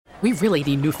We really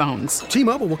need new phones.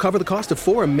 T-Mobile will cover the cost of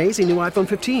 4 amazing new iPhone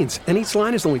 15s, and each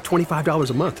line is only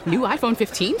 $25 a month. New iPhone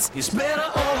 15s? It's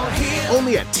better over here.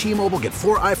 Only at T-Mobile, get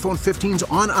 4 iPhone 15s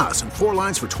on us and 4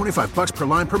 lines for $25 per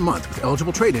line per month with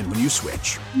eligible trade-in when you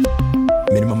switch.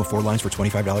 Minimum of 4 lines for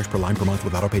 $25 per line per month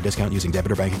with autopay discount using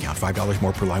debit or bank account. $5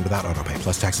 more per line without autopay,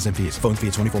 plus taxes and fees. Phone fee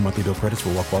at 24 monthly bill credits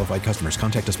for well-qualified customers.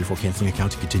 Contact us before canceling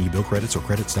account to continue bill credits or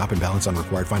credit stop and balance on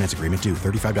required finance agreement due.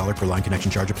 $35 per line connection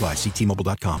charge applies. See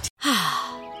T-Mobile.com.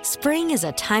 Spring is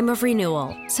a time of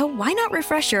renewal, so why not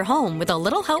refresh your home with a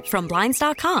little help from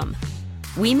Blinds.com?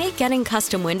 We make getting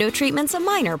custom window treatments a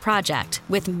minor project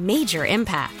with major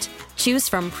impact. Choose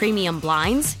from premium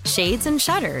blinds, shades, and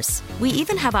shutters. We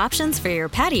even have options for your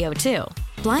patio, too.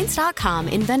 Blinds.com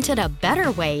invented a better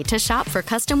way to shop for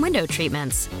custom window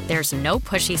treatments. There's no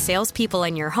pushy salespeople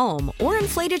in your home or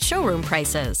inflated showroom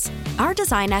prices. Our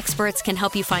design experts can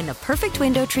help you find the perfect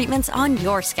window treatments on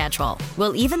your schedule.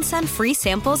 We'll even send free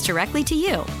samples directly to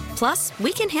you. Plus,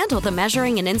 we can handle the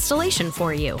measuring and installation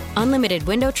for you. Unlimited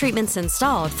window treatments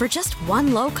installed for just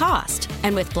one low cost.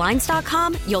 And with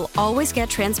Blinds.com, you'll always get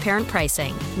transparent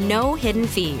pricing. No hidden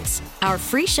fees. Our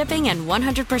free shipping and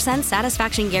 100%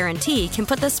 satisfaction guarantee can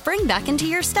put the spring back into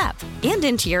your step and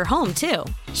into your home, too.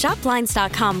 Shop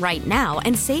Blinds.com right now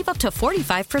and save up to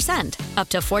 45%. Up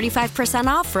to 45%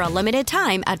 off for a limited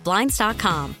time at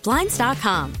Blinds.com.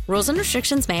 Blinds.com. Rules and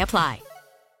restrictions may apply.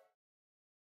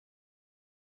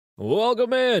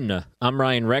 Welcome in. I'm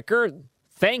Ryan Recker.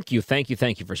 Thank you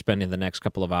for spending the next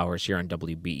couple of hours here on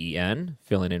WBEN,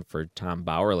 filling in for Tom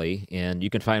Bowerly. And you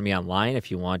can find me online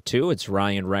if you want to. It's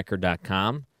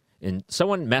ryanrecker.com. And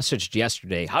someone messaged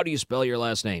yesterday, how do you spell your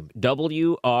last name?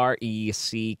 W-R-E-C-K-E-R.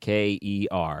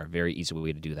 Very easy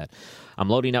way to do that. I'm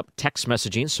loading up text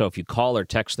messaging, so if you call or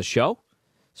text the show,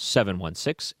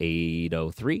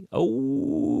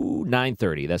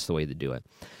 716-803-0930. That's the way to do it.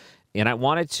 And I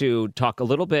wanted to talk a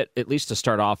little bit, at least to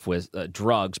start off with,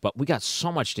 drugs, but we got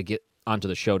so much to get onto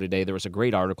the show today. There was a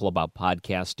great article about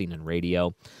podcasting and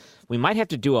radio. We might have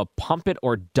to do a Pump It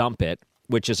or Dump It,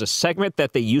 which is a segment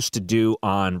that they used to do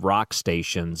on rock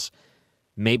stations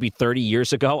maybe 30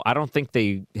 years ago. I don't think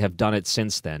they have done it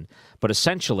since then. But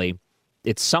essentially,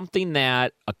 it's something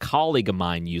that a colleague of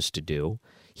mine used to do.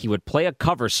 He would play a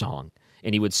cover song,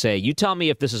 and he would say, you tell me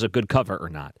if this is a good cover or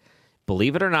not.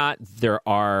 Believe it or not, there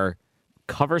are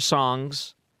cover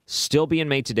songs still being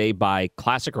made today by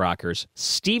classic rockers.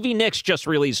 Stevie Nicks just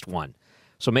released one.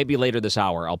 So maybe later this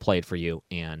hour, I'll play it for you,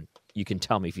 and you can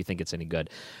tell me if you think it's any good.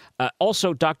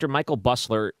 Also, Dr. Michael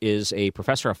Busler is a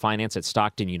professor of finance at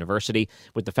Stockton University.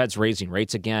 With the Feds raising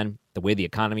rates again, the way the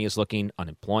economy is looking,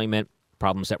 unemployment,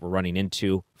 problems that we're running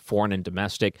into, foreign and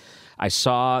domestic. I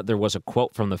saw there was a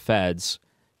quote from the Feds.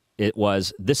 It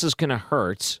was, this is going to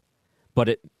hurt, but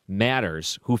it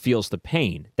matters who feels the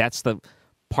pain. That's the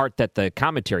part that the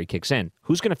commentary kicks in.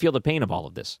 Who's going to feel the pain of all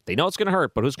of this? They know it's going to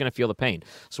hurt, but who's going to feel the pain?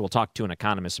 So we'll talk to an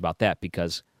economist about that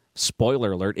because,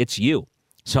 spoiler alert, it's you.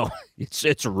 So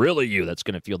it's really you that's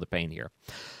going to feel the pain here.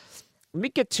 Let me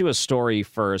get to a story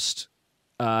first,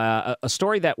 a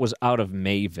story that was out of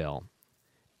Mayville.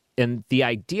 And the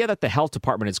idea that the health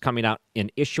department is coming out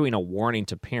and issuing a warning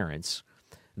to parents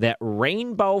that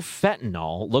rainbow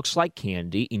fentanyl looks like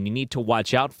candy and you need to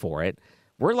watch out for it.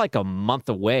 We're like a month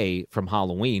away from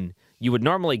Halloween. You would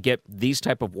normally get these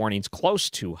type of warnings close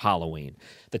to Halloween.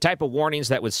 The type of warnings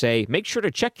that would say, make sure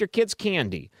to check your kid's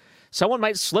candy. Someone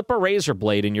might slip a razor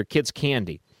blade in your kid's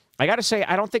candy. I got to say,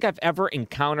 I don't think I've ever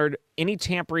encountered any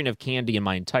tampering of candy in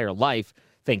my entire life,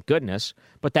 thank goodness,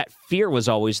 but that fear was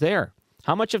always there.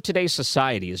 How much of today's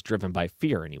society is driven by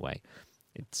fear anyway?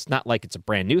 It's not like it's a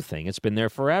brand new thing. It's been there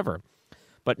forever.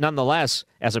 But nonetheless,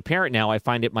 as a parent now, I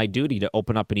find it my duty to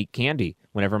open up and eat candy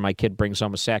whenever my kid brings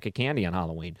home a sack of candy on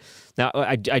Halloween. Now,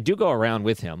 I do go around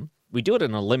with him. We do it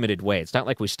in a limited way. It's not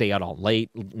like we stay out all late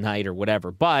night or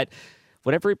whatever. But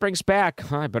whatever he brings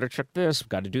back, I better check this.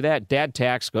 Got to do that. Dad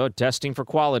tax, go testing for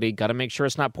quality. Got to make sure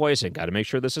it's not poison. Got to make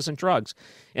sure this isn't drugs.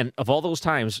 And of all those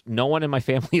times, no one in my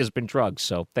family has been drugs.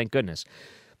 So thank goodness.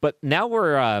 But now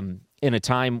we're in a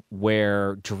time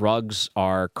where drugs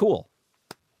are cool.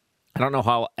 I don't know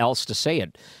how else to say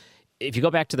it. If you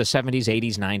go back to the 70s,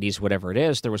 80s, 90s, whatever it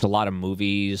is, there was a lot of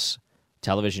movies,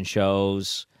 television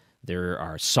shows, there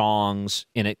are songs,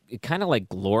 and it kind of like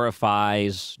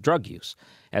glorifies drug use.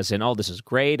 As in, oh, this is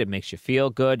great, it makes you feel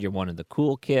good, you're one of the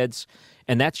cool kids.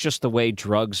 And that's just the way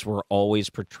drugs were always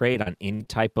portrayed on any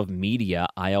type of media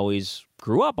I always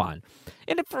grew up on.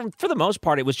 And for the most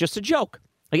part, it was just a joke.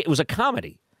 Like, it was a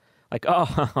comedy. Like,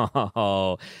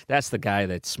 oh, that's the guy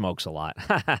that smokes a lot.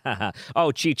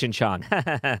 Oh, Cheech and Chong.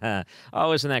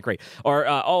 Oh, isn't that great? Or,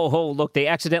 look, they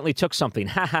accidentally took something.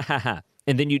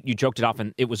 And then you joked it off,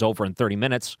 and it was over in 30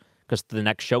 minutes because the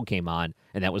next show came on,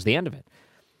 and that was the end of it.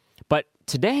 But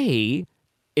today,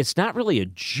 it's not really a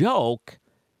joke.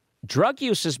 Drug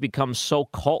use has become so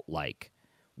cult-like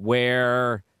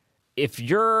where it's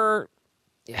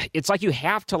like you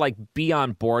have to like be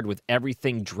on board with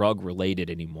everything drug-related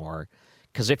anymore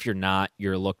because if you're not,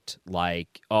 you're looked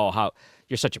like,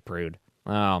 you're such a prude.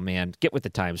 Oh, man, get with the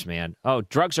times, man. Oh,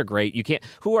 drugs are great. You can't.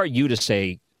 Who are you to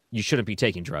say you shouldn't be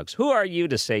taking drugs? Who are you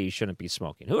to say you shouldn't be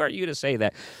smoking? Who are you to say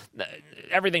that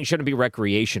everything shouldn't be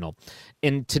recreational?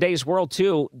 In today's world,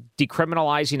 too,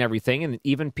 decriminalizing everything, and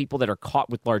even people that are caught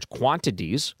with large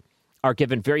quantities are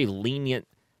given very lenient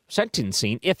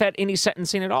sentencing, if at any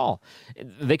sentencing at all.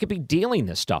 They could be dealing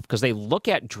this stuff because they look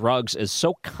at drugs as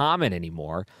so common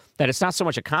anymore that it's not so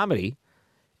much a comedy,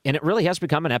 and it really has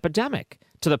become an epidemic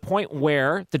to the point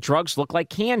where the drugs look like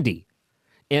candy.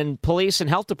 And police and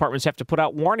health departments have to put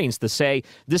out warnings to say,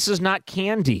 this is not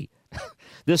candy.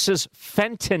 This is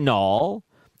fentanyl,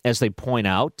 as they point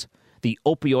out. The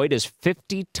opioid is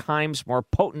 50 times more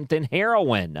potent than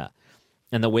heroin.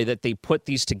 And the way that they put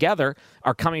these together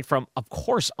are coming from, of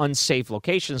course, unsafe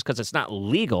locations because it's not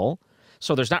legal.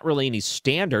 So there's not really any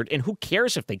standard. And who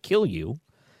cares if they kill you?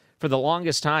 For the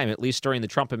longest time, at least during the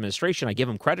Trump administration, I give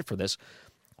them credit for this.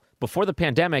 Before the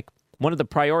pandemic, one of the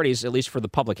priorities, at least for the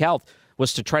public health,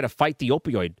 was to try to fight the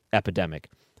opioid epidemic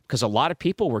because a lot of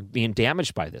people were being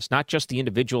damaged by this, not just the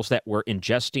individuals that were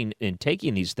ingesting and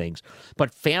taking these things,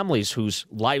 but families whose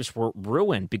lives were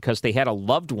ruined because they had a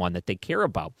loved one that they care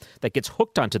about that gets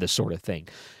hooked onto this sort of thing.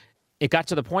 It got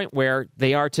to the point where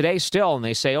they are today still, and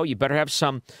they say, oh, you better have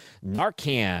some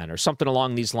Narcan or something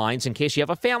along these lines in case you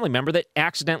have a family member that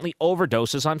accidentally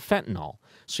overdoses on fentanyl.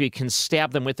 So you can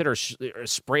stab them with it or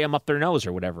spray them up their nose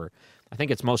or whatever. I think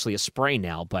it's mostly a spray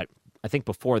now, but I think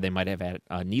before they might have had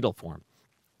a needle form.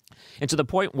 And to the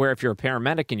point where if you're a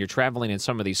paramedic and you're traveling in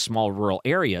some of these small rural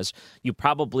areas, you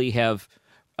probably have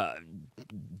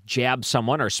jabbed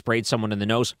someone or sprayed someone in the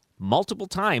nose multiple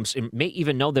times and may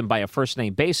even know them by a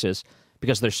first-name basis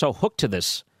because they're so hooked to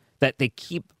this that they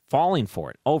keep falling for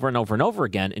it over and over and over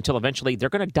again until eventually they're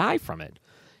going to die from it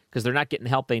because they're not getting the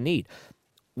help they need.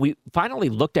 We finally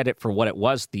looked at it for what it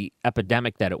was, the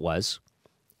epidemic that it was,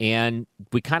 and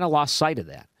we kind of lost sight of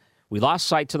that. We lost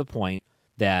sight to the point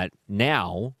that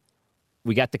now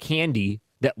we got the candy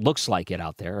that looks like it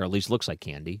out there, or at least looks like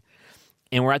candy,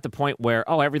 and we're at the point where,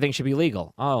 everything should be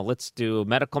legal. Oh, let's do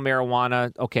medical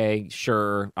marijuana. Okay,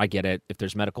 sure, I get it, if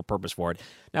there's medical purpose for it.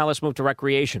 Now let's move to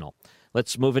recreational.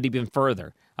 Let's move it even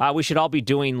further. We should all be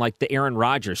doing like the Aaron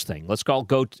Rodgers thing. Let's all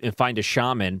go and find a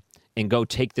shaman and go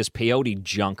take this peyote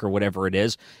junk or whatever it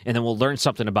is, and then we'll learn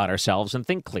something about ourselves and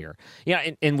think clear.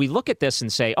 Yeah, and we look at this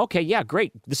and say, okay, yeah,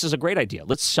 great. This is a great idea.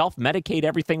 Let's self-medicate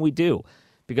everything we do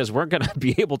because we're going to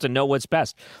be able to know what's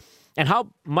best. And how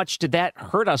much did that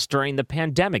hurt us during the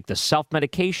pandemic, the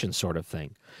self-medication sort of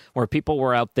thing, where people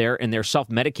were out there and they're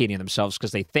self-medicating themselves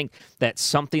because they think that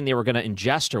something they were going to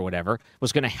ingest or whatever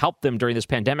was going to help them during this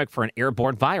pandemic for an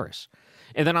airborne virus.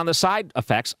 And then on the side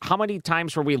effects, how many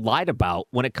times were we lied about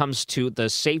when it comes to the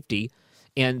safety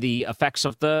and the effects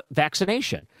of the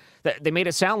vaccination? They made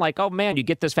it sound like, oh, man, you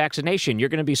get this vaccination, you're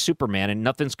going to be Superman and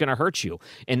nothing's going to hurt you.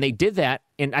 And they did that,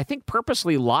 and I think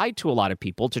purposely lied to a lot of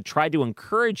people to try to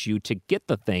encourage you to get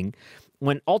the thing,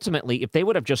 when ultimately, if they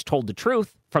would have just told the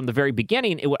truth from the very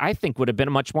beginning, I think would have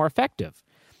been much more effective.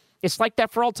 It's like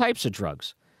that for all types of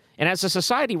drugs. And as a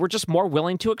society, we're just more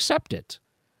willing to accept it.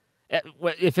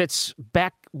 If it's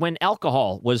back when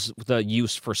alcohol was the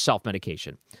use for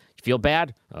self-medication. You feel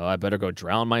bad? Oh, I better go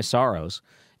drown my sorrows.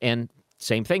 And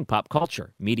same thing, pop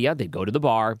culture. Media, they go to the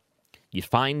bar. You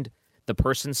find the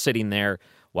person sitting there.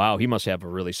 Wow, he must have a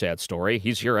really sad story.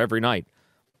 He's here every night.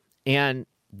 And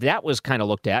that was kind of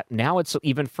looked at. Now it's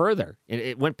even further.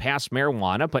 It went past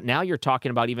marijuana, but now you're talking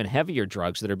about even heavier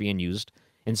drugs that are being used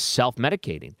in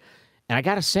self-medicating. And I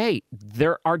got to say,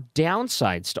 there are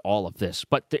downsides to all of this,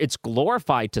 but it's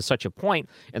glorified to such a point,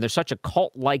 and there's such a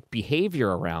cult-like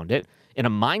behavior around it and a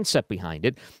mindset behind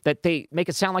it that they make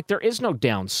it sound like there is no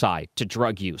downside to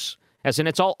drug use, as in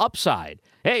it's all upside.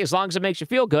 Hey, as long as it makes you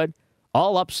feel good,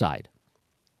 all upside.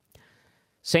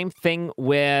 Same thing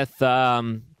with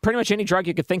pretty much any drug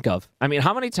you could think of. I mean,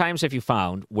 how many times have you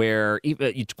found where,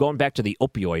 going back to the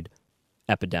opioid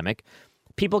epidemic,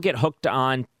 people get hooked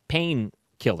on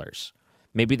painkillers?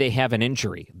 Maybe they have an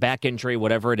injury, back injury,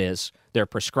 whatever it is. They're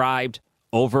prescribed,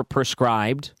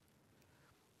 overprescribed.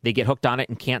 They get hooked on it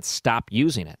and can't stop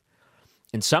using it.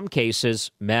 In some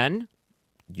cases, men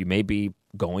you may be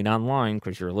going online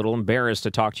because you're a little embarrassed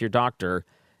to talk to your doctor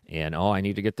and, I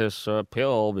need to get this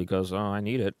pill because I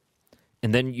need it.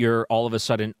 And then you're all of a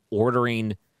sudden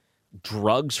ordering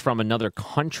drugs from another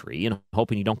country and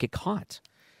hoping you don't get caught.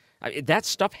 That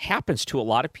stuff happens to a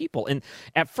lot of people. And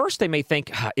at first they may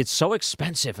think, it's so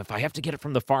expensive if I have to get it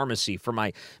from the pharmacy for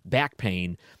my back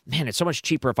pain. Man, it's so much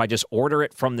cheaper if I just order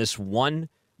it from this one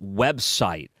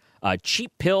website,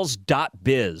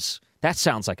 cheappills.biz. That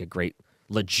sounds like a great,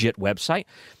 legit website.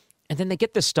 And then they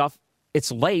get this stuff,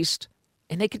 it's laced,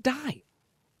 and they could die.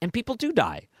 And people do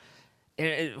die.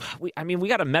 We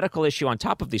got a medical issue on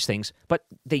top of these things, but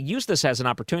they use this as an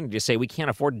opportunity to say we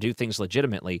can't afford to do things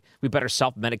legitimately. We better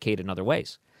self-medicate in other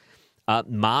ways.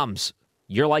 Moms,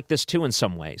 you're like this too in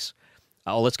some ways.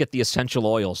 Let's get the essential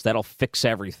oils. That'll fix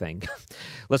everything.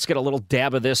 Let's get a little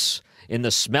dab of this, and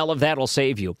the smell of that will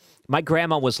save you. My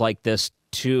grandma was like this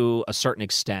to a certain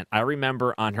extent. I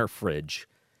remember on her fridge,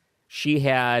 she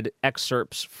had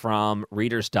excerpts from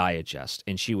Reader's Digest,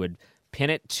 and she would pin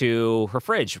it to her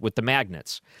fridge with the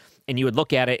magnets. And you would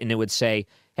look at it and it would say,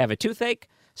 have a toothache?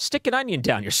 Stick an onion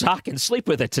down your sock and sleep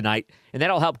with it tonight, and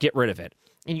that'll help get rid of it.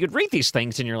 And you'd read these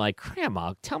things and you're like,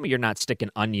 Grandma, tell me you're not sticking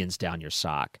onions down your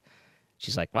sock.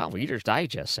 She's like, well, Reader's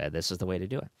Digest said this is the way to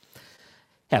do it.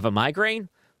 Have a migraine?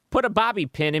 Put a bobby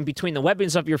pin in between the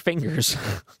webbings of your fingers.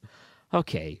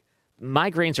 Okay,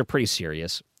 migraines are pretty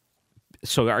serious.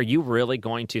 So are you really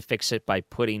going to fix it by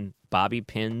putting bobby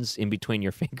pins in between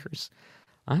your fingers?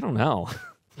 I don't know.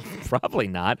 Probably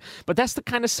not. But that's the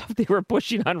kind of stuff they were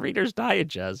pushing on Reader's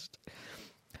Digest.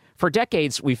 For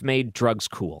decades, we've made drugs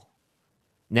cool.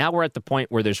 Now we're at the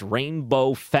point where there's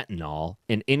rainbow fentanyl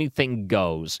and anything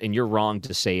goes, and you're wrong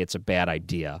to say it's a bad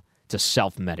idea to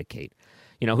self-medicate.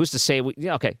 Who's to say,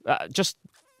 just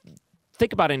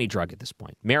think about any drug at this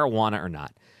point, marijuana or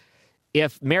not.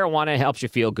 If marijuana helps you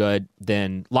feel good,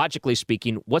 then logically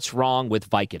speaking, what's wrong with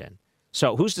Vicodin?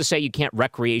 So who's to say you can't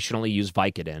recreationally use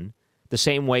Vicodin the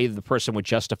same way the person would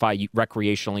justify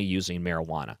recreationally using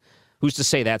marijuana? Who's to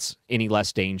say that's any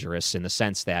less dangerous in the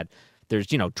sense that there's,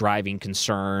 driving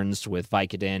concerns with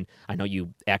Vicodin? I know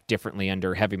you act differently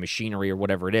under heavy machinery or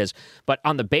whatever it is, but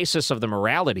on the basis of the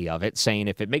morality of it, saying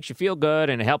if it makes you feel good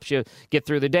and it helps you get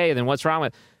through the day, then what's wrong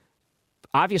with it?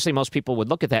 Obviously, most people would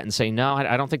look at that and say, no,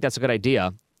 I don't think that's a good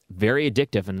idea. Very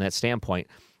addictive in that standpoint.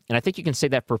 And I think you can say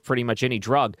that for pretty much any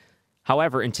drug.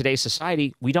 However, in today's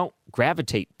society, we don't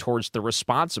gravitate towards the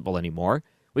responsible anymore.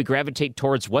 We gravitate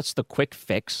towards what's the quick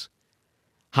fix.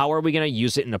 How are we going to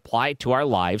use it and apply it to our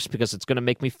lives because it's going to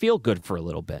make me feel good for a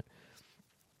little bit.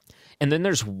 And then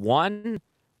there's one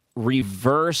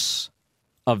reverse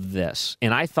of this.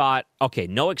 And I thought, okay,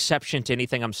 no exception to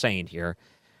anything I'm saying here,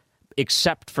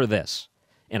 except for this.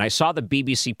 And I saw the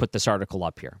BBC put this article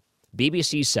up here.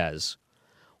 BBC says,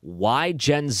 why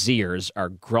Gen Zers are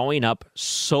growing up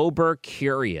sober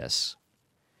curious.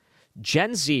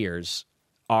 Gen Zers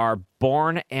are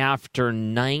born after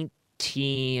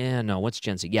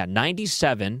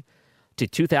 97 to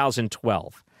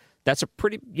 2012. That's a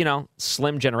pretty,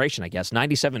 slim generation, I guess.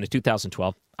 97 to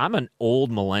 2012. I'm an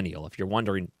old millennial, if you're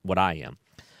wondering what I am.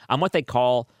 I'm what they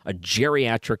call a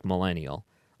geriatric millennial.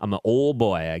 I'm an old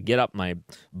boy. I get up, my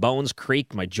bones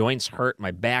creak, my joints hurt, my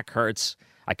back hurts.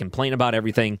 I complain about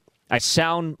everything. I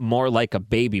sound more like a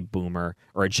baby boomer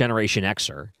or a Generation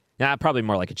Xer. Nah, probably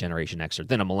more like a Generation Xer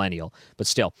than a millennial, but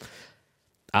still.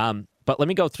 But let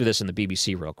me go through this in the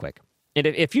BBC real quick. And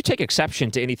if you take exception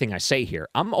to anything I say here,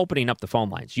 I'm opening up the phone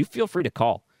lines. You feel free to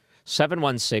call.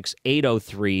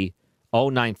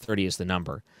 716-803-0930 is the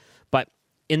number. But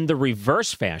in the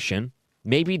reverse fashion,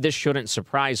 maybe this shouldn't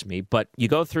surprise me, but you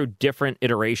go through different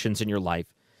iterations in your life,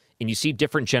 and you see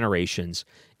different generations,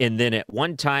 and then at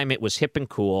one time it was hip and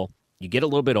cool. You get a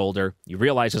little bit older. You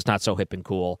realize it's not so hip and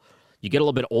cool. You get a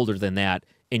little bit older than that,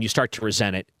 and you start to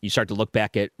resent it. You start to look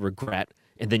back at regret,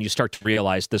 and then you start to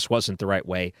realize this wasn't the right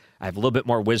way. I have a little bit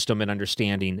more wisdom and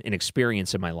understanding and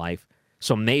experience in my life.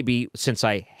 So maybe since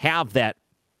I have that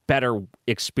better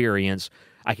experience,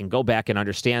 I can go back and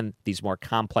understand these more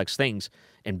complex things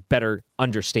and better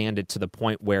understand it to the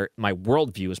point where my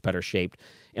worldview is better shaped,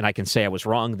 and I can say I was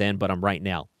wrong then, but I'm right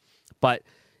now. But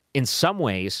in some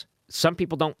ways, some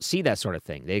people don't see that sort of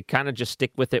thing. They kind of just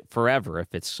stick with it forever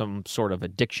if it's some sort of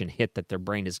addiction hit that their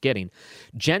brain is getting.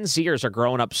 Gen Zers are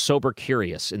growing up sober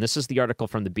curious, and this is the article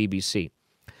from the BBC.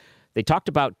 They talked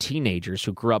about teenagers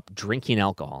who grew up drinking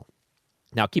alcohol.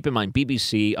 Now, keep in mind,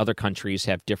 BBC, other countries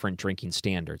have different drinking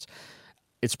standards.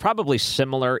 It's probably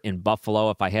similar in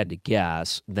Buffalo, if I had to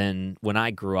guess, than when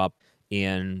I grew up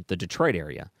in the Detroit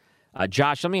area.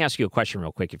 Josh, let me ask you a question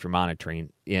real quick if you're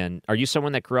monitoring. Are you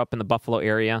someone that grew up in the Buffalo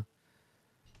area?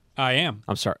 I am.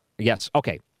 I'm sorry. Yes.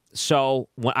 Okay. So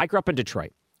when I grew up in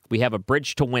Detroit, we have a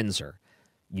bridge to Windsor.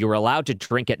 You were allowed to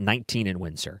drink at 19 in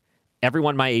Windsor.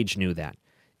 Everyone my age knew that.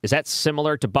 Is that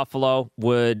similar to Buffalo?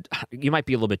 You might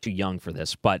be a little bit too young for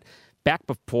this, but back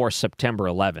before September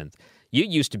 11th, you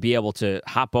used to be able to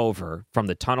hop over from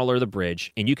the tunnel or the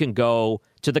bridge, and you can go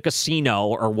to the casino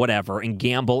or whatever and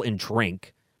gamble and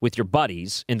drink with your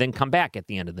buddies and then come back at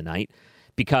the end of the night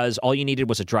because all you needed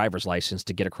was a driver's license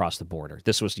to get across the border.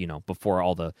 This was, before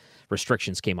all the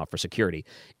restrictions came up for security.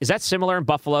 Is that similar in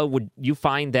Buffalo? Would you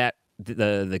find that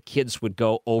the kids would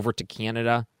go over to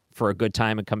Canada for a good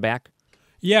time and come back?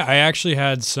 Yeah, I actually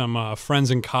had some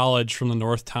friends in college from the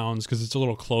North Towns because it's a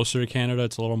little closer to Canada.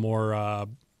 It's a little more,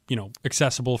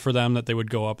 accessible for them that they would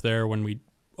go up there when we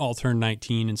all turned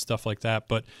 19 and stuff like that.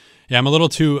 But yeah, I'm a little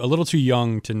too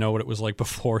young to know what it was like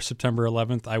before September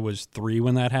 11th. I was 3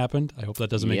 when that happened. I hope that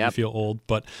doesn't make me feel old,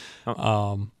 but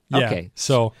yeah. Okay.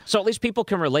 So at least people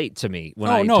can relate to me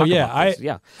when I talk about this.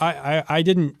 Yeah. I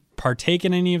didn't partake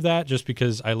in any of that just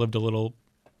because I lived a little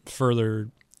further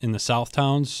in the South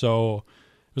Towns, so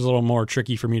it was a little more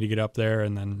tricky for me to get up there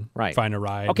and then find a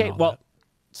ride. Okay,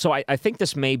 so I think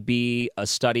this may be a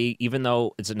study, even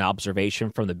though it's an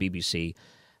observation from the BBC,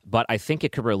 but I think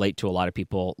it could relate to a lot of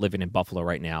people living in Buffalo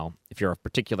right now, if you're of a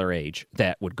particular age,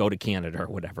 that would go to Canada or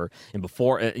whatever. And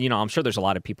before, I'm sure there's a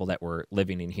lot of people that were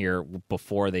living in here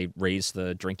before they raised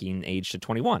the drinking age to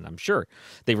 21. I'm sure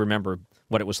they remember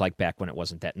what it was like back when it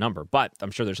wasn't that number, but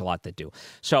I'm sure there's a lot that do.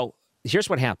 So here's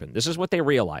what happened. This is what they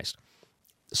realized.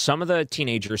 Some of the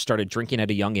teenagers started drinking at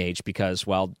a young age because,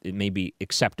 it may be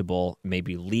acceptable, may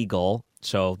be legal.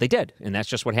 So they did. And that's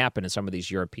just what happened in some of these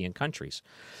European countries.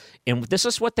 And this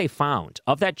is what they found.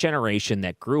 Of that generation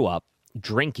that grew up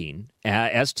drinking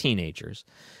as teenagers,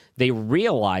 they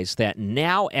realized that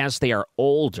now as they are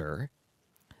older,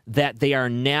 that they are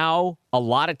now a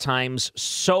lot of times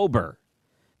sober,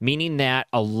 meaning that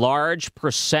a large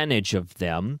percentage of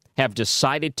them have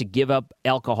decided to give up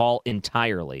alcohol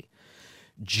entirely.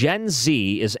 Gen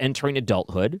Z is entering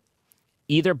adulthood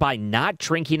either by not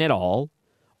drinking at all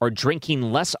or drinking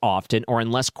less often or in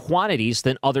less quantities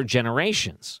than other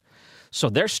generations. So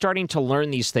they're starting to learn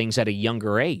these things at a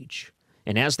younger age.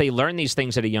 And as they learn these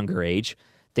things at a younger age,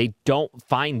 they don't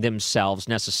find themselves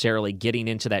necessarily getting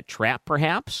into that trap,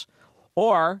 perhaps.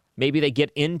 Or maybe they get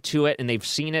into it and they've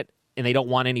seen it and they don't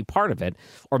want any part of it.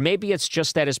 Or maybe it's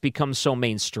just that it's become so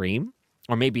mainstream,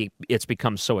 or maybe it's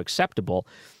become so acceptable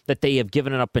that they have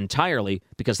given it up entirely,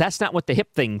 because that's not what the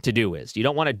hip thing to do is. You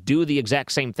don't want to do the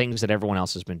exact same things that everyone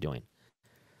else has been doing.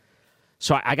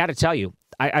 So I got to tell you,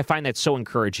 I find that so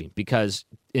encouraging, because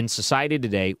in society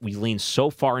today, we lean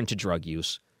so far into drug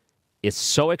use. It's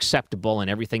so acceptable in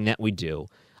everything that we do.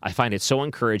 I find it so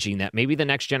encouraging that maybe the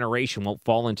next generation won't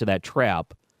fall into that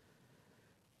trap.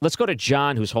 Let's go to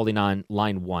John, who's holding on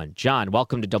line 1. John,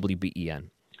 welcome to WBEN.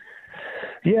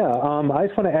 Yeah, I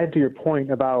just want to add to your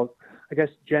point about, I guess,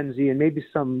 Gen Z and maybe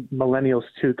some millennials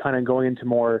too, kind of going into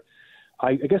more,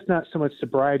 I guess not so much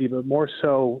sobriety, but more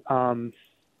so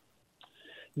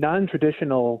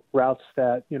non-traditional routes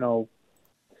that,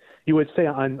 you would say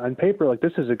on paper, like,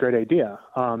 this is a great idea.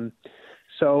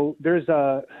 So there's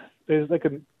like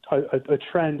a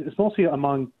trend. It's mostly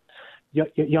among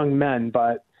young men,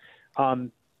 but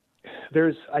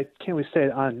there's, I can't really say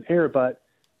it on air, but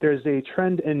there's a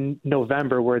trend in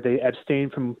November where they abstain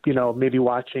from, maybe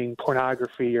watching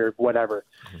pornography or whatever.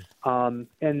 And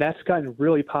that's gotten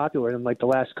really popular in like the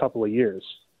last couple of years.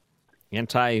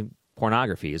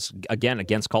 Anti-pornography is, again,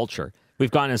 against culture. We've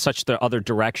gone in such the other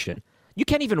direction. You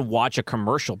can't even watch a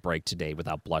commercial break today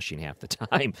without blushing half the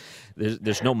time.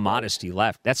 There's no modesty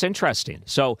left. That's interesting.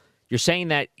 So you're saying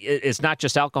that it's not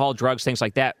just alcohol, drugs, things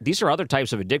like that. These are other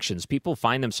types of addictions. People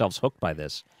find themselves hooked by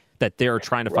this, that they're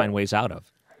trying to find ways out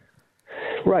of.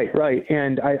 Right.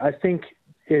 And I think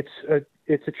it's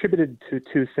attributed to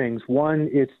two things. One,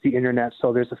 it's the internet,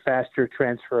 so there's a faster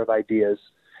transfer of ideas,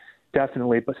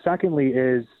 definitely. But secondly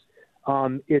is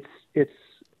it's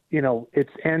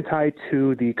anti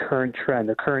to the current trend.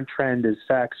 The current trend is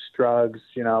sex, drugs,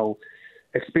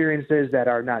 experiences that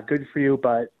are not good for you.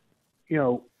 But,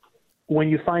 when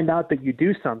you find out that you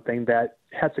do something that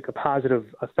has like a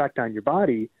positive effect on your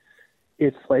body,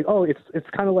 it's like, it's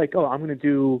kind of like, I'm going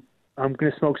to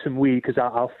smoke some weed because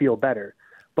I'll feel better.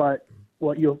 But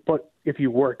if you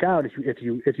work out, if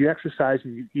you exercise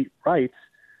and you eat right,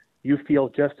 you feel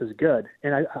just as good.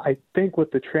 And I think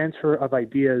with the transfer of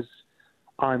ideas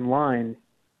online,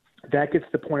 that gets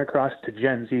the point across to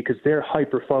Gen Z, because they're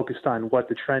hyper focused on what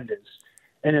the trend is.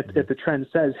 And if the trend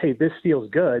says, hey, this feels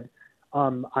good,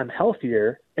 I'm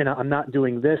healthier, and I'm not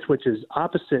doing this, which is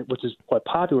opposite, which is what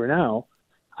popular now,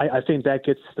 I think that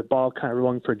gets the ball kind of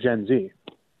rolling for Gen Z.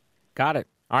 Got it.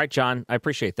 All right, John, I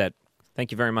appreciate that.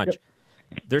 Thank you very much.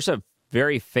 Yep. There's a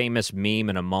very famous meme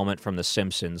in a moment from The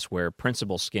Simpsons where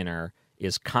Principal Skinner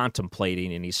is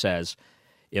contemplating and he says,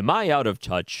 "Am I out of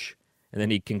touch?" And then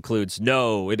he concludes,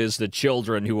 "No, it is the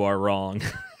children who are wrong."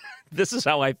 This is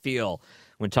how I feel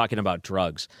when talking about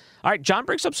drugs. All right, John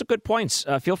brings up some good points.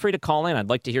 Feel free to call in. I'd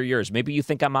like to hear yours. Maybe you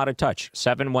think I'm out of touch.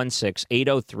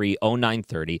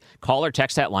 716-803-0930. Call or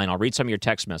text that line. I'll read some of your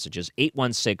text messages.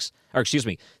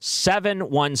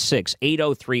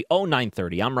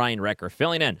 716-803-0930. I'm Ryan Recker,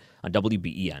 filling in on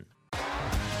WBEN.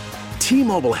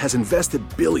 T-Mobile has invested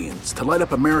billions to light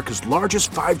up America's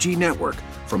largest 5G network,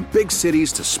 from big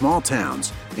cities to small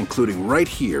towns, including right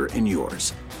here in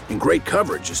yours. And great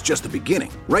coverage is just the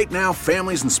beginning. Right now,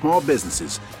 families and small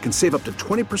businesses can save up to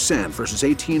 20% versus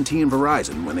AT&T and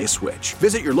Verizon when they switch.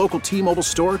 Visit your local T-Mobile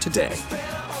store today.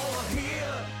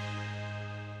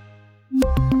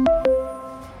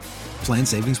 Plan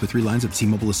savings with 3 lines of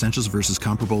T-Mobile Essentials versus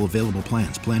comparable available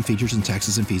plans. Plan features and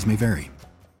taxes and fees may vary.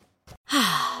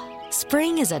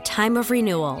 Spring is a time of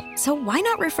renewal, so why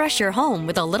not refresh your home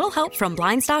with a little help from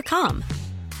Blinds.com?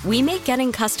 We make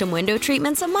getting custom window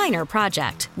treatments a minor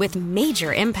project with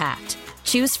major impact.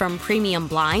 Choose from premium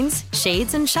blinds,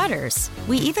 shades, and shutters.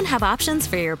 We even have options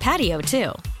for your patio,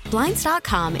 too.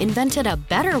 Blinds.com invented a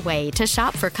better way to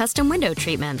shop for custom window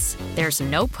treatments. There's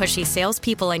no pushy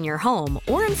salespeople in your home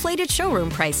or inflated showroom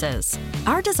prices.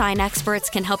 Our design experts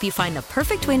can help you find the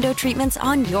perfect window treatments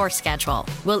on your schedule.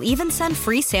 We'll even send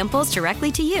free samples directly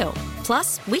to you.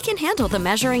 Plus, we can handle the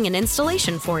measuring and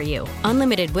installation for you.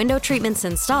 Unlimited window treatments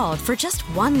installed for just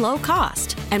one low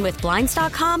cost. And with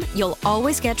Blinds.com, you'll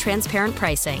always get transparent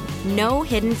pricing. No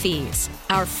hidden fees.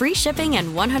 Our free shipping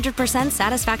and 100%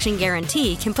 satisfaction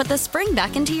guarantee can put the spring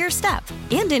back into your step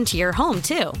and into your home,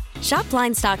 too. Shop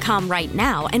Blinds.com right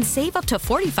now and save up to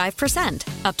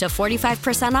 45%. Up to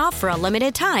 45% off for a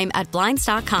limited time at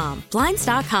Blinds.com.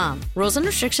 Blinds.com. Rules and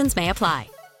restrictions may apply.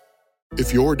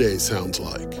 If your day sounds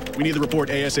like, "We need the report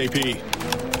ASAP,"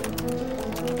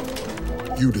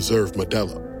 you deserve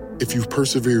Modelo. If you've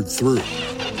persevered through,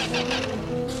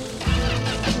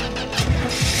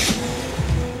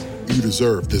 you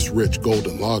deserve this rich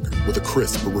golden lager with a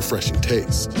crisp but refreshing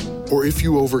taste. Or if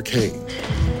you overcame,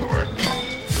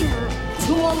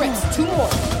 2 more reps, 2 more.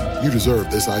 you deserve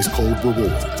this ice-cold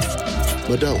reward.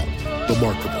 Modelo, the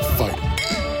Remarkable Fighter.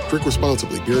 Drink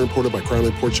responsibly. Beer imported by Crown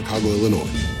Imports, Chicago, Illinois.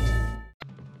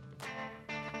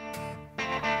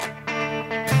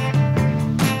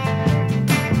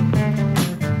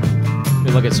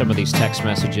 Look at some of these text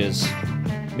messages.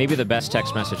 Maybe the best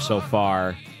text message so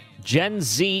far. Gen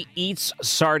Z eats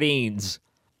sardines.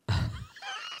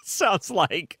 Sounds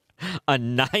like a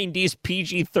 90s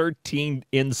PG-13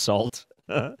 insult.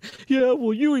 Yeah,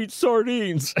 well, you eat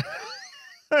sardines.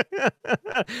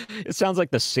 It sounds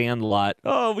like The Sandlot.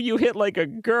 Oh, you hit like a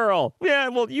girl. Yeah,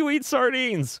 well, you eat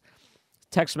sardines.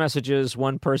 Text messages.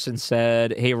 One person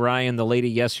said, "Hey, Ryan, the lady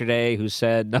yesterday who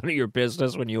said none of your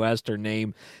business when you asked her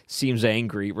name seems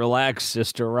angry. Relax,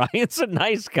 sister. Ryan's a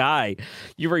nice guy."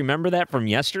 You remember that from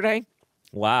yesterday?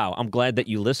 Wow. I'm glad that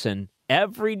you listen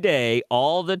every day,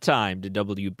 all the time to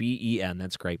WBEN.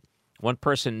 That's great. One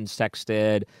person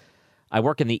texted, "I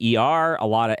work in the ER. A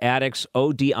lot of addicts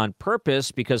OD on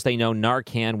purpose because they know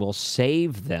Narcan will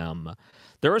save them."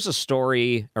 There was a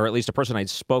story, or at least a person I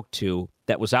spoke to,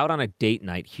 that was out on a date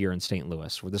night here in St.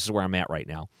 Louis. This is where I'm at right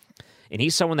now. And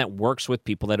he's someone that works with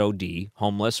people that OD,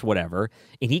 homeless, whatever,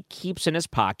 and he keeps in his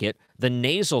pocket the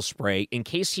nasal spray in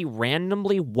case he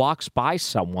randomly walks by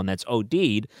someone that's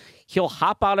OD'd. He'll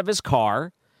hop out of his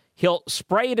car, he'll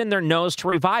spray it in their nose to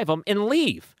revive them, and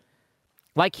leave.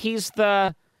 Like he's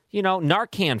the,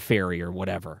 Narcan fairy or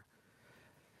whatever.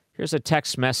 Here's a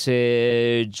text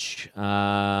message.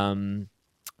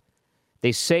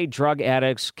 They say drug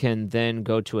addicts can then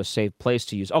go to a safe place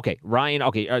to use. Okay, Ryan,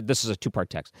 this is a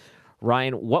 2-part text.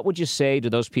 Ryan, what would you say to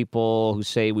those people who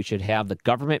say we should have the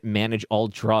government manage all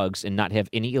drugs and not have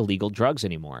any illegal drugs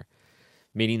anymore?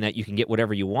 Meaning that you can get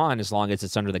whatever you want as long as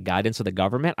it's under the guidance of the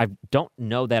government? I don't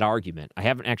know that argument. I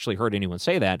haven't actually heard anyone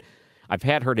say that. I've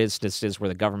heard instances where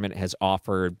the government has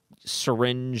offered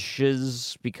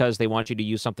syringes because they want you to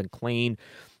use something clean.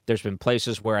 There's been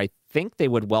places where I think they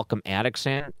would welcome addicts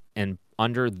in and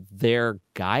under their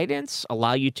guidance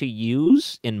allow you to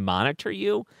use and monitor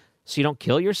you so you don't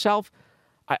kill yourself.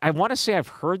 I want to say I've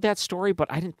heard that story, but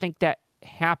I didn't think that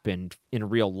happened in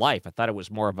real life. I thought it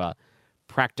was more of a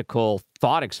practical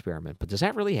thought experiment. But does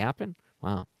that really happen?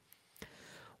 Wow.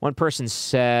 One person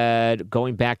said,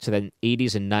 going back to the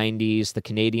 80s and 90s, the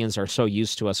Canadians are so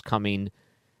used to us coming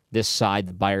This side,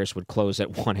 the buyers would close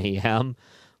at 1 a.m.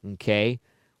 Okay.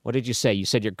 What did you say? You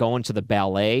said you're going to the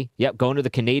ballet? Yep, going to the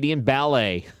Canadian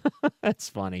Ballet. That's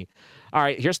funny. All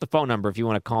right, here's the phone number if you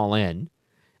want to call in.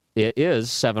 It is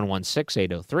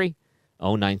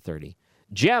 716-803-0930.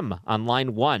 Jim on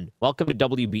line 1. Welcome to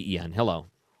WBEN. Hello.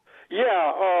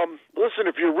 Yeah, listen,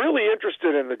 if you're really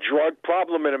interested in the drug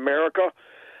problem in America,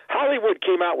 Hollywood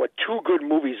came out with 2 good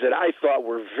movies that I thought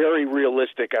were very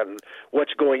realistic on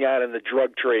what's going on in the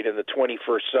drug trade in the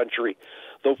 21st century.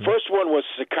 The first one was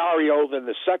Sicario, then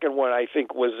the second one, I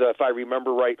think, was, if I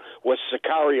remember right, was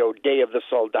Sicario, Day of the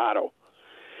Soldado.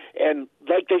 And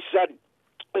like they said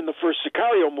in the first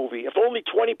Sicario movie, if only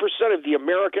 20% of the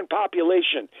American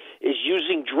population is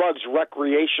using drugs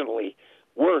recreationally,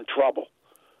 we're in trouble.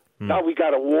 Now we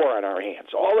got a war on our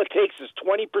hands. All it takes is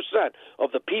 20%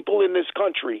 of the people in this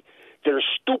country that are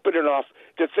stupid enough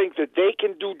to think that they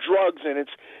can do drugs and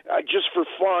it's just for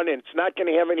fun and it's not going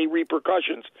to have any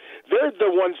repercussions. They're the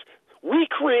ones, we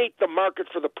create the market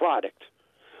for the product.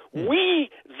 They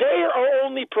are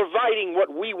only providing what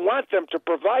we want them to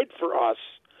provide for us.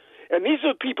 And these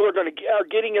are the people who are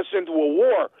getting us into a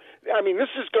war. I mean, this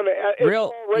is going to, it's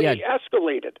already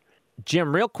escalated.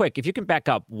 Jim, real quick, if you can back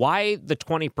up, why the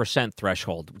 20%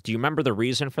 threshold? Do you remember the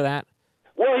reason for that?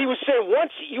 Well, he was saying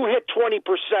once you hit 20%,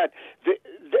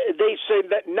 they say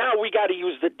that now we got to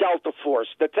use the Delta Force,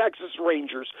 the Texas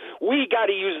Rangers. We got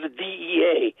to use the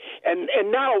DEA. And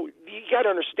now you got to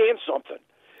understand something.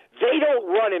 They don't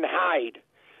run and hide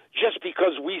just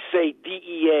because we say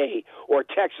DEA or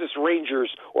Texas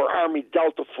Rangers or Army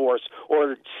Delta Force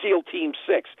or SEAL Team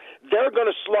 6. They're going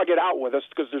to slug it out with us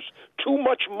because there's too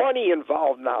much money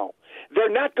involved now.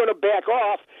 They're not going to back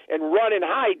off and run and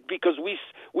hide because we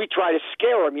try to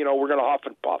scare them. You know, we're going to huff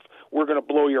and puff. We're going to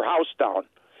blow your house down.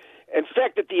 In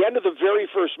fact, at the end of the very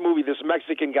first movie, this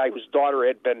Mexican guy whose daughter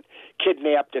had been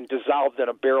kidnapped and dissolved in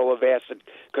a barrel of acid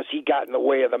because he got in the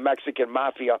way of the Mexican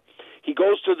mafia, he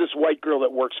goes to this white girl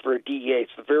that works for a DEA.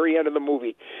 It's the very end of the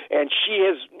movie. And she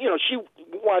has, she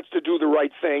wants to do the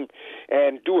right thing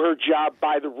and do her job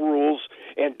by the rules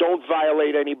and don't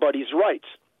violate anybody's rights.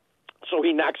 So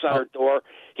he knocks on her door.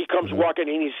 He comes walking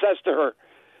in. He says to her,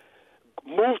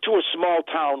 move to a small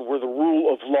town where the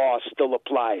rule of law still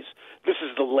applies. This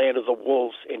is the land of the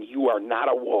wolves, and you are not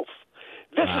a wolf.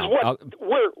 This is what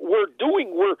we're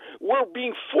doing. We're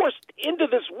being forced into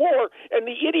this war, and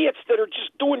the idiots that are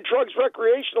just doing drugs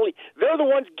recreationally, they're the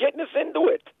ones getting us into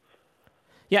it.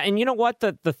 Yeah, and you know what?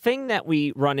 The thing that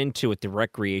we run into with the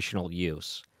recreational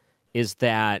use is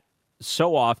that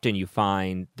so often you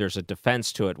find there's a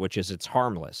defense to it, which is it's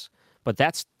harmless. But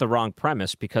that's the wrong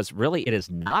premise because really it is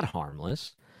not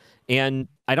harmless. And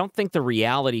I don't think the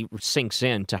reality sinks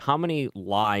in to how many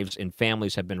lives and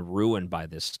families have been ruined by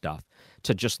this stuff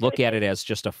to just look at it as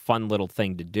just a fun little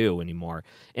thing to do anymore.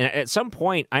 And at some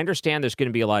point, I understand there's going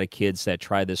to be a lot of kids that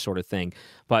try this sort of thing,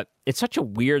 but it's such a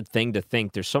weird thing to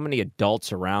think there's so many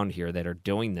adults around here that are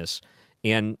doing this.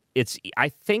 And it's, I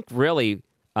think, really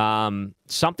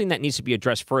something that needs to be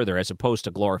addressed further as opposed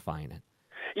to glorifying it.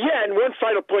 Yeah, and one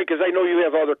final point, because I know you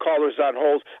have other callers on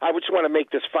hold. I just want to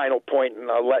make this final point, and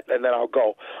then I'll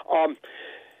go.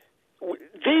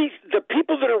 The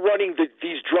people that are running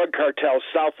these drug cartels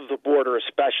south of the border,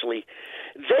 especially,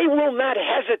 they will not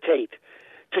hesitate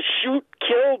to shoot,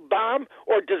 kill, bomb,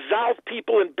 or dissolve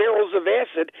people in barrels of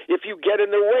acid if you get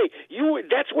in their way.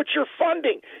 That's what you're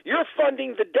funding. You're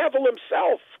funding the devil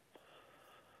himself.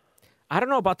 I don't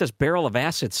know about this barrel of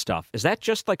acid stuff. Is that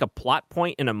just like a plot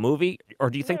point in a movie, or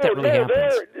do you think that really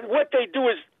happens? What they do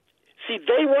is,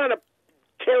 they want to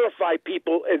terrify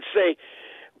people and say,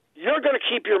 you're going to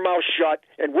keep your mouth shut,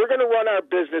 and we're going to run our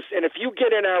business, and if you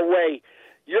get in our way,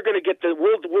 you're going to get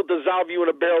we'll dissolve you in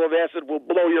a barrel of acid, we'll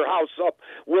blow your house up,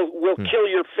 we'll kill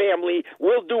your family,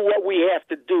 we'll do what we have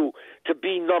to do to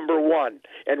be number one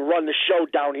and run the show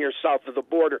down here south of the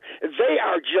border. They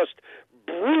are just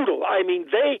brutal. I mean,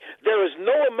 there is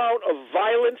no amount of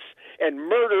violence and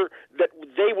murder that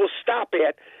they will stop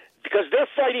at because they're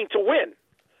fighting to win.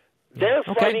 They're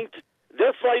fighting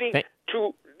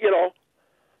to.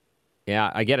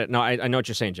 Yeah, I get it. No, I know what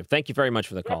you're saying, Jim. Thank you very much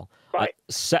for the call. Bye.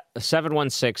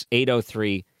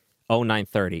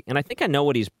 716-803-0930. And I think I know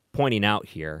what he's pointing out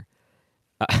here.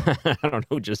 I don't know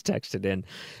who just texted in.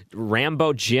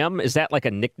 Rambo Jim? Is that like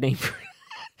a nickname for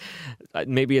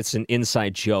maybe it's an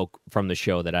inside joke from the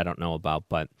show that I don't know about,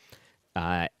 but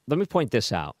let me point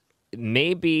this out.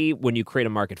 Maybe when you create a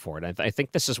market for it, I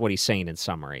think this is what he's saying in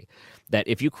summary, that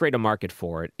if you create a market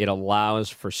for it, it allows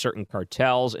for certain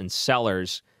cartels and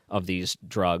sellers of these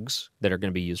drugs that are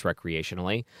going to be used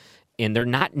recreationally, and they're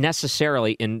not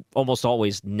necessarily, and almost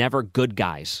always, never good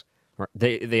guys,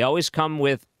 They always come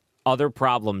with other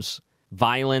problems,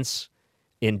 violence,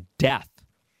 and death.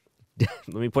 Let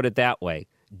me put it that way.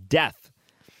 Death.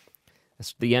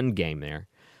 That's the end game there.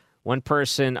 One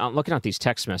person, I'm looking at these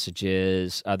text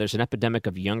messages, there's an epidemic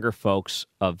of younger folks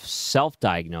of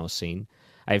self-diagnosing.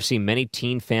 I have seen many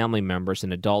teen family members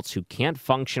and adults who can't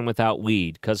function without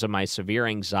weed because of my severe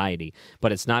anxiety,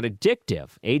 but it's not addictive.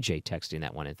 AJ texting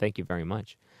that one in. Thank you very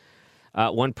much.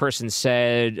 One person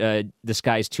said, this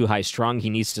guy's too high strung.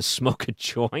 He needs to smoke a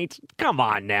joint. Come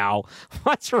on now.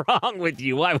 What's wrong with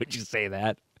you? Why would you say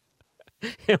that?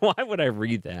 Why would I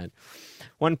read that?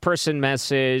 One person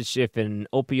messaged, if an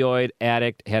opioid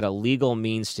addict had a legal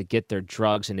means to get their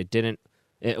drugs and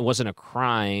it wasn't a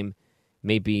crime,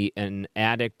 maybe an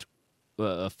addict,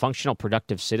 functional,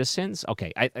 productive citizens.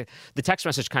 Okay, the text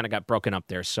message kind of got broken up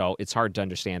there, so it's hard to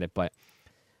understand it, but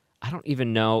I don't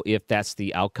even know if that's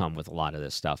the outcome with a lot of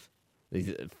this stuff,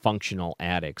 the functional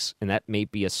addicts, and that may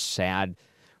be a sad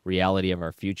reality of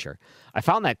our future. I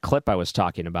found that clip I was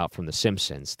talking about from The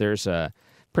Simpsons. There's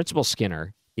Principal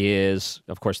Skinner is,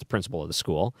 of course, the principal of the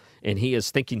school, and he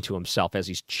is thinking to himself as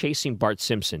he's chasing Bart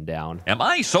Simpson down. Am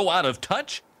I so out of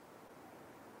touch?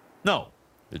 No,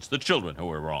 it's the children who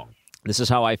are wrong. This is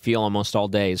how I feel almost all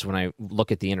days when I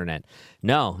look at the internet.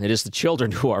 No, it is the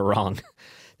children who are wrong.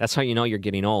 That's how you know you're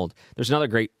getting old. There's another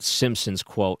great Simpsons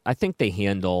quote. I think they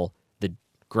handle the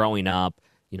growing up,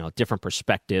 different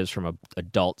perspectives from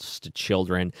adults to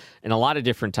children. And a lot of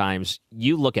different times,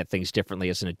 you look at things differently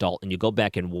as an adult, and you go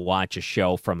back and watch a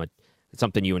show from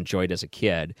something you enjoyed as a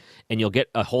kid, and you'll get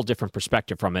a whole different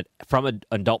perspective from it. From an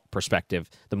adult perspective,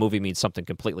 the movie means something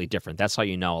completely different. That's how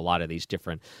you know a lot of these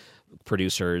different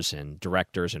producers and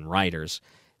directors and writers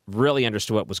really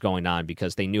understood what was going on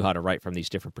because they knew how to write from these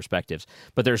different perspectives.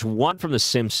 But there's one from The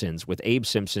Simpsons with Abe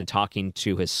Simpson talking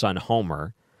to his son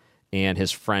Homer and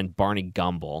his friend Barney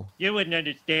Gumble. You wouldn't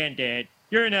understand, Dad.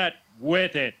 You're not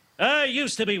with it. I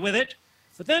used to be with it,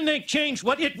 but then they changed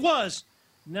what it was.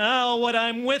 Now what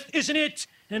I'm with isn't it,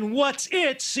 and what's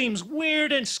it seems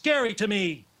weird and scary to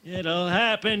me. It'll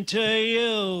happen to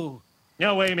you.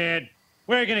 No way, man.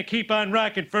 We're going to keep on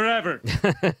rocking forever.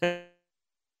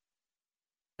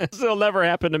 It'll never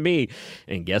happen to me.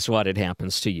 And guess what? It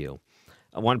happens to you.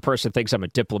 One person thinks I'm a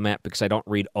diplomat because I don't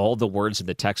read all the words in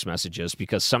the text messages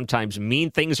because sometimes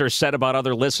mean things are said about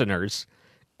other listeners.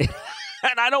 And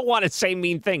I don't want to say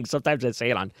mean things. Sometimes I say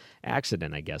it on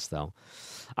accident, I guess, though.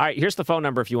 All right, here's the phone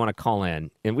number if you want to call in.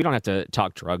 And we don't have to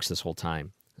talk drugs this whole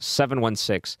time.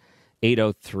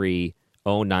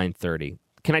 716-803-0930.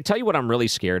 Can I tell you what I'm really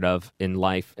scared of in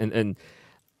life? And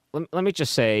let me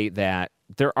just say that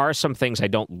there are some things I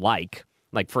don't like.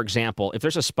 Like, for example, if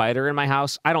there's a spider in my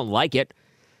house, I don't like it.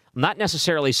 I'm not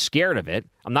necessarily scared of it.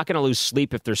 I'm not going to lose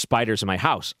sleep if there's spiders in my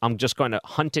house. I'm just going to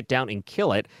hunt it down and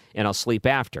kill it, and I'll sleep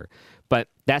after. But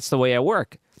that's the way I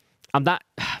work. I'm not...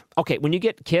 Okay, when you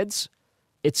get kids,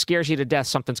 it scares you to death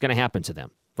something's going to happen to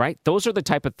them, right? Those are the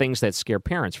type of things that scare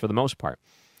parents for the most part.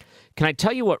 Can I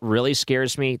tell you what really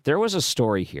scares me? There was a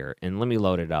story here, and let me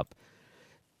load it up.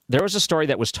 There was a story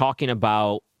that was talking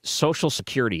about Social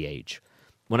Security age.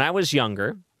 When I was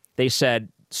younger, they said,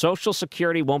 Social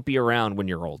Security won't be around when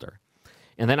you're older.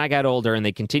 And then I got older, and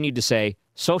they continued to say,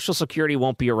 Social Security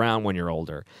won't be around when you're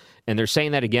older. And they're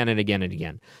saying that again and again and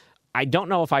again. I don't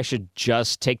know if I should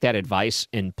just take that advice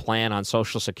and plan on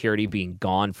Social Security being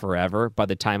gone forever by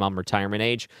the time I'm retirement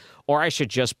age, or I should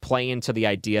just play into the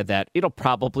idea that it'll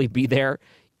probably be there,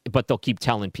 but they'll keep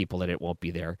telling people that it won't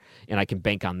be there, and I can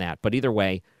bank on that. But either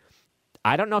way,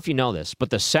 I don't know if you know this, but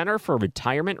the Center for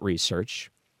Retirement Research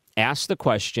asked the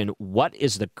question, what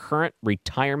is the current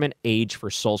retirement age for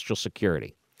Social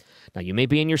Security? Now, you may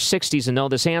be in your 60s and know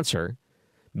this answer.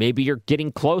 Maybe you're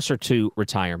getting closer to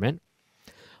retirement.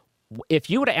 If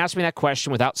you would have asked me that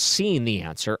question without seeing the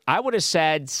answer, I would have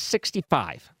said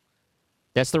 65.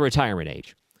 That's the retirement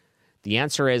age. The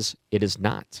answer is it is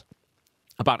not.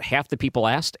 About half the people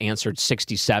asked answered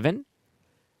 67.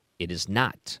 It is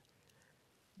not.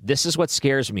 This is what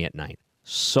scares me at night.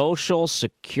 Social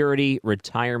Security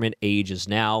retirement age is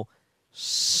now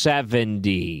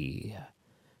 70.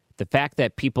 The fact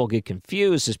that people get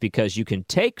confused is because you can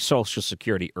take Social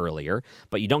Security earlier,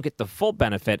 but you don't get the full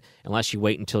benefit unless you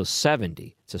wait until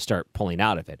 70 to start pulling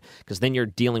out of it. Because then you're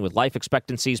dealing with life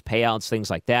expectancies, payouts,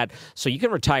 things like that. So you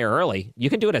can retire early.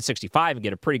 You can do it at 65 and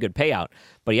get a pretty good payout,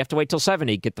 but you have to wait till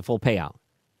 70 to get the full payout.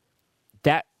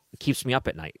 That keeps me up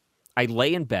at night. I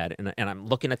lay in bed and I'm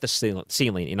looking at the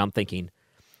ceiling and I'm thinking,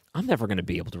 I'm never going to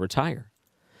be able to retire.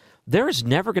 There is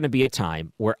never going to be a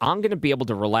time where I'm going to be able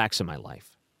to relax in my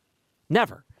life.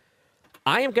 Never.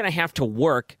 I am going to have to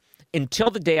work until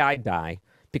the day I die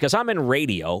because I'm in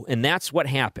radio, and that's what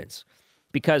happens.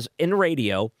 Because in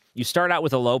radio, you start out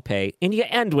with a low pay, and you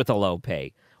end with a low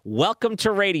pay. Welcome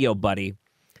to radio, buddy.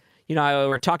 We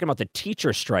were talking about the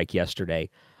teacher strike yesterday,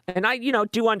 and I,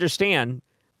 do understand,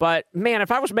 but, man,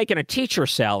 if I was making a teacher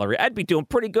salary, I'd be doing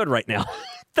pretty good right now.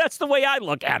 That's the way I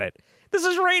look at it. This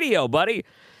is radio, buddy.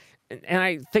 And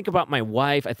I think about my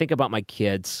wife. I think about my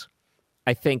kids.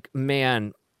 I think,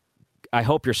 man, I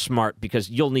hope you're smart because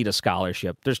you'll need a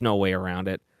scholarship. There's no way around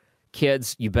it.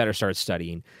 Kids, you better start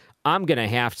studying. I'm going to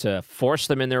have to force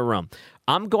them in their room.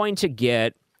 I'm going to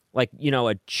get,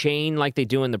 a chain like they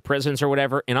do in the prisons or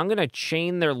whatever, and I'm going to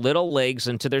chain their little legs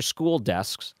into their school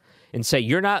desks and say,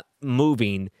 you're not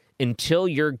moving until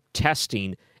you're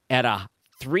testing at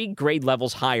 3 grade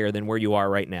levels higher than where you are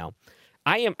right now.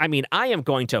 I am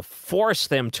going to force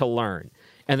them to learn.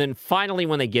 And then finally,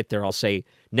 when they get there, I'll say,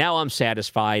 now I'm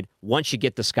satisfied once you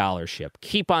get the scholarship.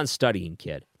 Keep on studying,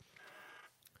 kid.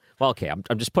 Well, okay, I'm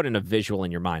just putting a visual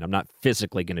in your mind. I'm not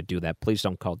physically going to do that. Please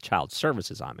don't call child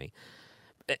services on me.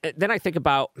 Then I think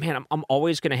about, man, I'm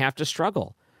always going to have to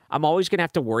struggle. I'm always going to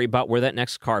have to worry about where that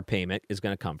next car payment is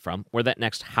going to come from, where that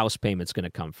next house payment's going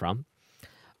to come from.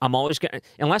 I'm always going to,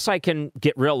 unless I can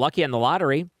get real lucky on the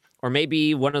lottery, or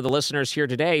maybe one of the listeners here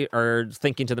today are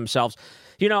thinking to themselves,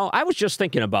 I was just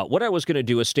thinking about what I was going to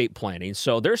do estate planning.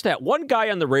 So there's that one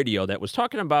guy on the radio that was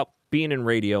talking about being in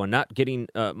radio and not getting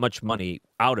much money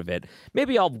out of it.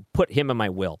 Maybe I'll put him in my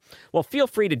will. Well, feel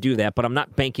free to do that, but I'm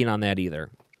not banking on that either.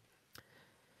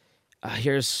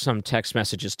 Here's some text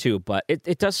messages too, but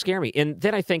it does scare me. And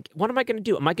then I think, what am I going to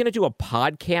do? Am I going to do a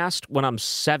podcast when I'm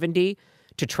 70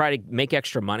 to try to make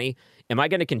extra money? Am I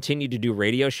going to continue to do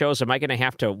radio shows? Am I going to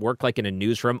have to work like in a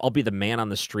newsroom? I'll be the man on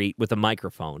the street with a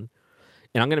microphone,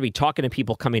 and I'm going to be talking to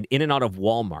people coming in and out of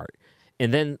Walmart.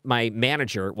 And then my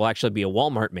manager will actually be a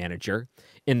Walmart manager.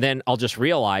 And then I'll just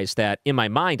realize that in my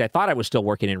mind, I thought I was still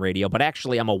working in radio, but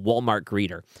actually I'm a Walmart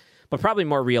greeter. But probably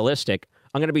more realistic,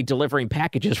 I'm going to be delivering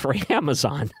packages for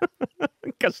Amazon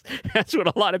because that's what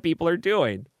a lot of people are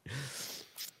doing.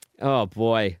 Oh,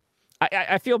 boy.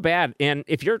 I feel bad. And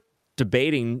if you're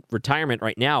debating retirement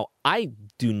right now, I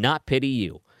do not pity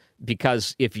you,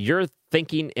 because if you're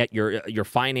thinking at your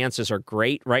finances are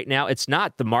great right now, it's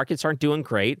not. The markets aren't doing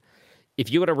great.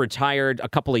 If you would have retired a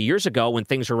couple of years ago when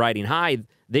things were riding high,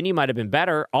 then you might have been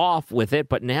better off with it.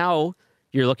 But now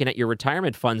you're looking at your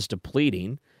retirement funds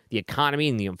depleting, the economy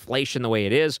and the inflation the way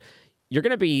it is. You're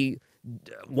going to be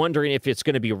wondering if it's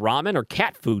going to be ramen or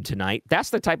cat food tonight. That's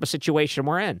the type of situation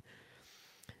we're in.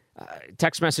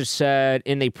 Text message said,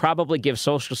 and they probably give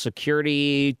Social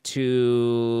Security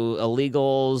to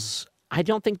illegals. I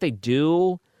don't think they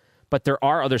do, but there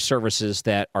are other services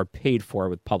that are paid for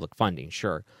with public funding,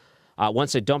 sure.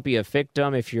 Once said, don't be a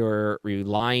victim. If you're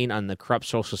relying on the corrupt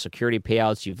Social Security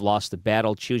payouts, you've lost the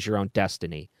battle. Choose your own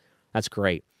destiny. That's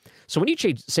great. So when you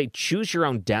say choose your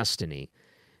own destiny,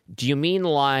 do you mean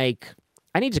like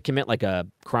I need to commit like a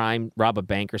crime, rob a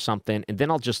bank or something, and then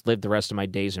I'll just live the rest of my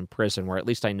days in prison where at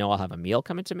least I know I'll have a meal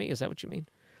coming to me? Is that what you mean?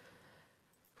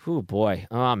 Oh, boy.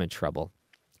 Oh, I'm in trouble.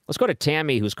 Let's go to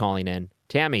Tammy, who's calling in.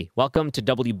 Tammy, welcome to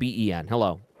WBEN.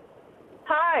 Hello.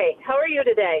 Hi. How are you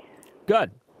today?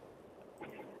 Good.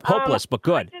 Hopeless, but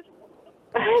good.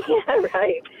 Yeah,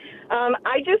 right.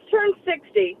 I just turned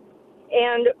 60,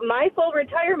 and my full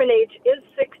retirement age is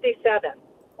 67.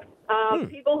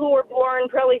 People who were born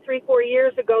probably 3-4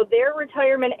 years ago, their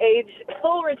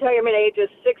full retirement age is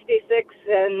 66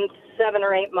 and 7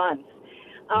 or 8 months.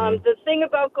 The thing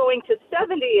about going to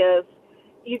 70 is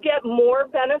you get more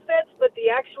benefits, but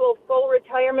the actual full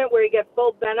retirement where you get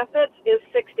full benefits is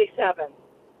 67.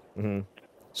 Mm-hmm.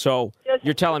 So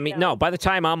you're telling me, no, by the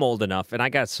time I'm old enough and I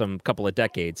got some couple of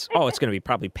decades, it's going to be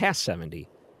probably past 70.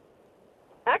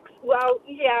 Well,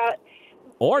 yeah.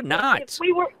 Or not. If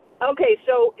we were... Okay,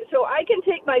 so I can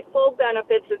take my full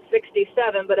benefits at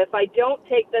 67, but if I don't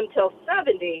take them till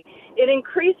 70, it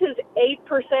increases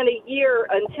 8% a year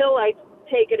until I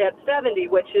take it at 70,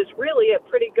 which is really a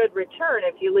pretty good return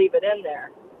if you leave it in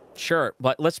there. Sure,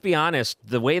 but let's be honest,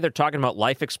 the way they're talking about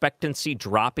life expectancy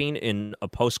dropping in a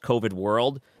post-COVID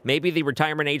world, maybe the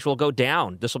retirement age will go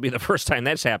down. This will be the first time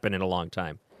that's happened in a long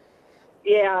time.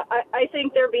 Yeah, I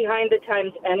think they're behind the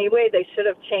times anyway. They should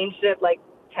have changed it like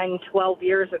 10, 12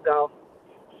 years ago.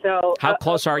 So how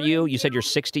close are you? You said you're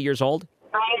 60 years old?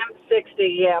 I am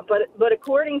 60, yeah. But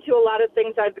according to a lot of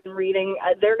things I've been reading,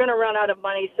 they're going to run out of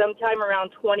money sometime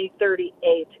around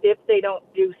 2038 if they don't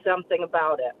do something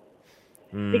about it.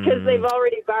 Because they've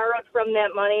already borrowed from that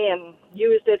money and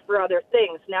used it for other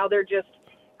things. Now they're just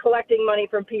collecting money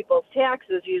from people's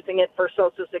taxes, using it for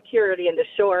Social Security and to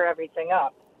shore everything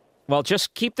up. Well,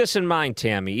 just keep this in mind,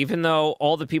 Tammy. Even though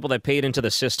all the people that paid into the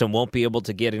system won't be able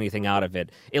to get anything out of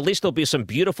it, at least there'll be some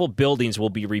beautiful buildings we'll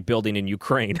be rebuilding in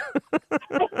Ukraine.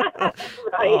 Right.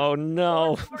 Oh,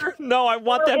 no. No, I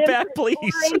want that back, please.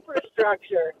 More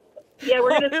infrastructure. Yeah,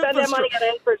 we're going to spend that money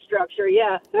on infrastructure,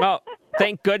 yeah. Oh,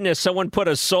 thank goodness someone put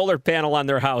a solar panel on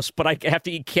their house, but I have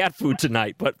to eat cat food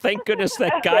tonight. But thank goodness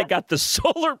that guy got the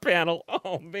solar panel.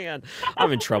 Oh, man,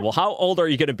 I'm in trouble. How old are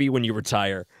you going to be when you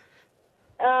retire?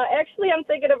 Actually, I'm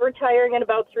thinking of retiring in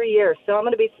about 3 years, so I'm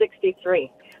going to be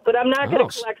 63. But I'm not going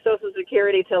to collect Social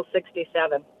Security till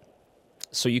 67.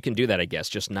 So you can do that, I guess,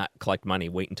 just not collect money,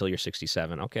 wait until you're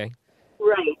 67. Okay.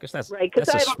 Right, because I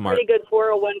have a pretty good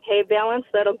 401k balance.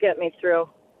 That'll get me through.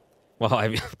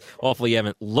 Well, hopefully you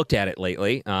haven't looked at it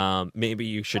lately. Maybe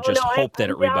you should hope that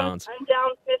it rebounds. I'm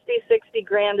down 50, 60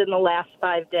 grand in the last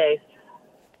 5 days.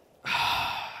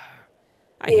 I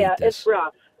hate this. It's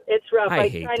rough. It's rough. I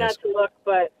hate try this. not to look,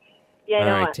 but All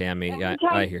right, Tammy.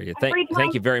 I hear you.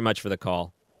 Thank you very much for the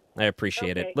call. I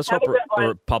appreciate it. Let's hope a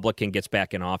Republican gets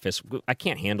back in office. I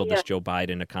can't handle this Joe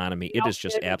Biden economy. It is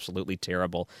just absolutely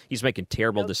terrible. He's making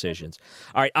terrible decisions.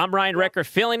 All right, I'm Ryan Recker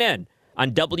filling in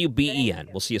on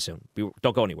WBEN. We'll see you soon.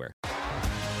 Don't go anywhere.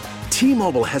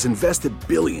 T-Mobile has invested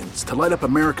billions to light up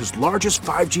America's largest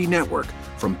 5G network,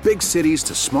 from big cities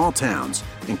to small towns,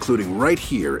 including right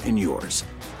here in yours.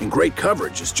 And great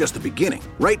coverage is just the beginning.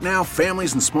 Right now,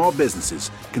 families and small businesses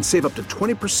can save up to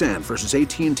 20% versus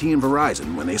AT&T and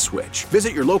Verizon when they switch.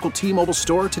 Visit your local T-Mobile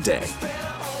store today.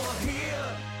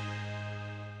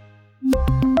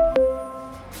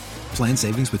 Plan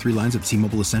savings with 3 lines of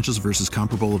T-Mobile Essentials versus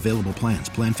comparable available plans.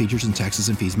 Plan features and taxes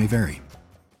and fees may vary.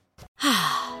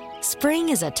 Spring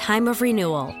is a time of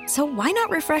renewal, so why not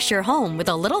refresh your home with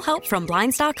a little help from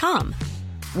Blinds.com?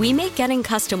 We make getting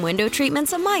custom window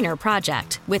treatments a minor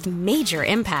project with major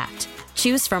impact.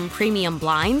 Choose from premium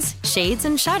blinds, shades,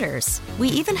 and shutters. We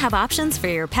even have options for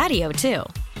your patio, too.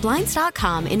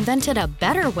 Blinds.com invented a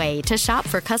better way to shop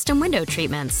for custom window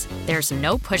treatments. There's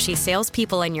no pushy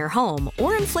salespeople in your home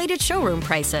or inflated showroom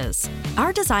prices.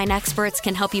 Our design experts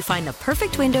can help you find the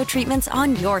perfect window treatments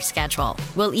on your schedule.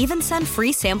 We'll even send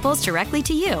free samples directly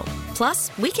to you.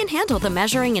 Plus, we can handle the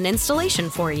measuring and installation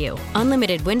for you.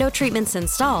 Unlimited window treatments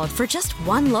installed for just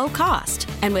one low cost.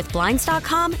 And with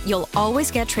Blinds.com, you'll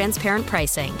always get transparent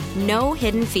pricing. No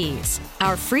hidden fees.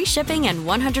 Our free shipping and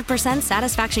 100%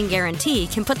 satisfaction guarantee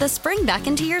can put the spring back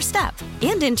into your step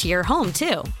and into your home,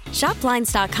 too. Shop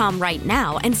Blinds.com right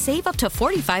now and save up to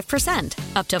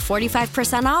 45%. Up to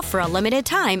 45% off for a limited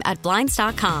time at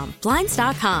Blinds.com.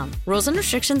 Blinds.com. Rules and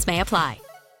restrictions may apply.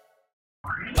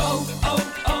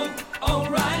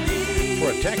 O'Reilly.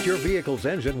 Protect your vehicle's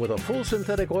engine with a full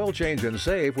synthetic oil change and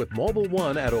save with Mobil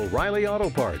 1 at O'Reilly Auto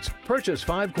Parts. Purchase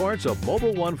 5 quarts of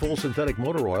Mobil 1 full synthetic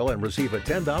motor oil and receive a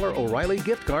 $10 O'Reilly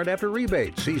gift card after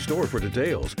rebate. See store for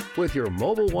details. With your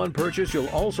Mobil 1 purchase, you'll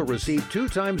also receive 2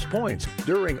 times points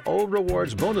during O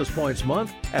Rewards Bonus Points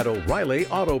Month at O'Reilly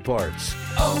Auto Parts.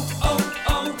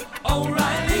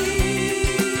 O'Reilly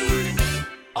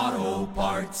Auto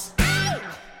Parts.